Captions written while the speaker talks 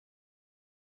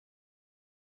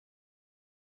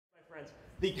friends.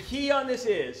 The key on this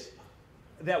is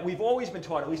that we've always been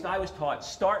taught, at least I was taught,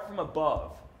 start from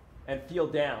above and feel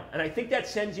down. And I think that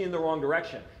sends you in the wrong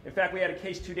direction. In fact, we had a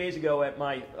case 2 days ago at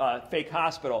my fake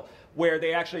hospital where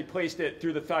they actually placed it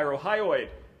through the thyroid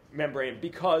membrane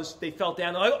because they felt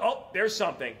down. Oh, there's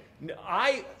something.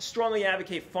 I strongly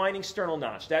advocate finding sternal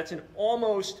notch. That's an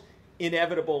almost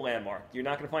inevitable landmark. You're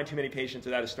not going to find too many patients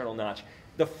without a sternal notch.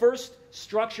 The first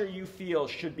structure you feel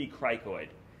should be cricoid.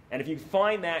 And if you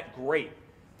find that, great.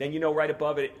 Then you know right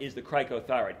above it is the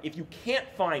cricothyroid. If you can't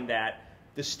find that,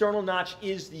 the sternal notch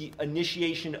is the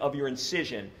initiation of your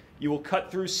incision. You will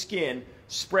cut through skin,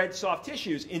 spread soft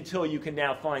tissues until you can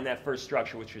now find that first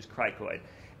structure, which is cricoid.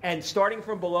 And starting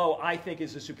from below, I think,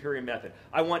 is the superior method.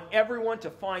 I want everyone to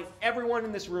find everyone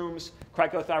in this room's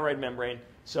cricothyroid membrane.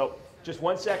 So just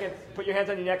 1 second, put your hands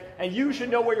on your neck, and you should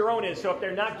know where your own is. So if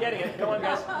they're not getting it, go on,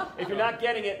 guys. If you're not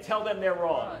getting it, tell them they're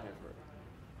wrong.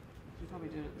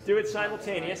 Do it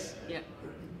simultaneous. Yep.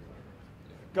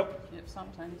 Go. Yep,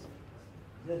 sometimes.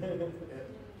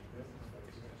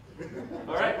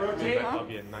 All right, rotate. That'll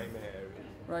be a nightmare.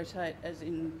 Rotate as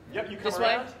in Yep, you come this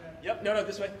around. way? Yep, no,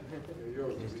 this way.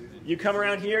 You come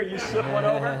around here, you slip one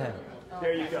over.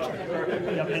 There you go.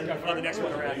 Perfect. Yep, and on the next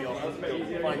one around, you'll find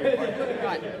your partner.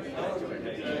 Right.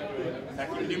 Back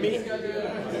to you, me.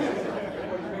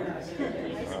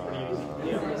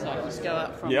 So I just go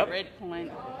up from Yep. red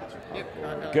point.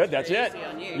 Yep. Good, that's it. Easy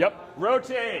on you. Yep,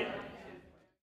 rotate.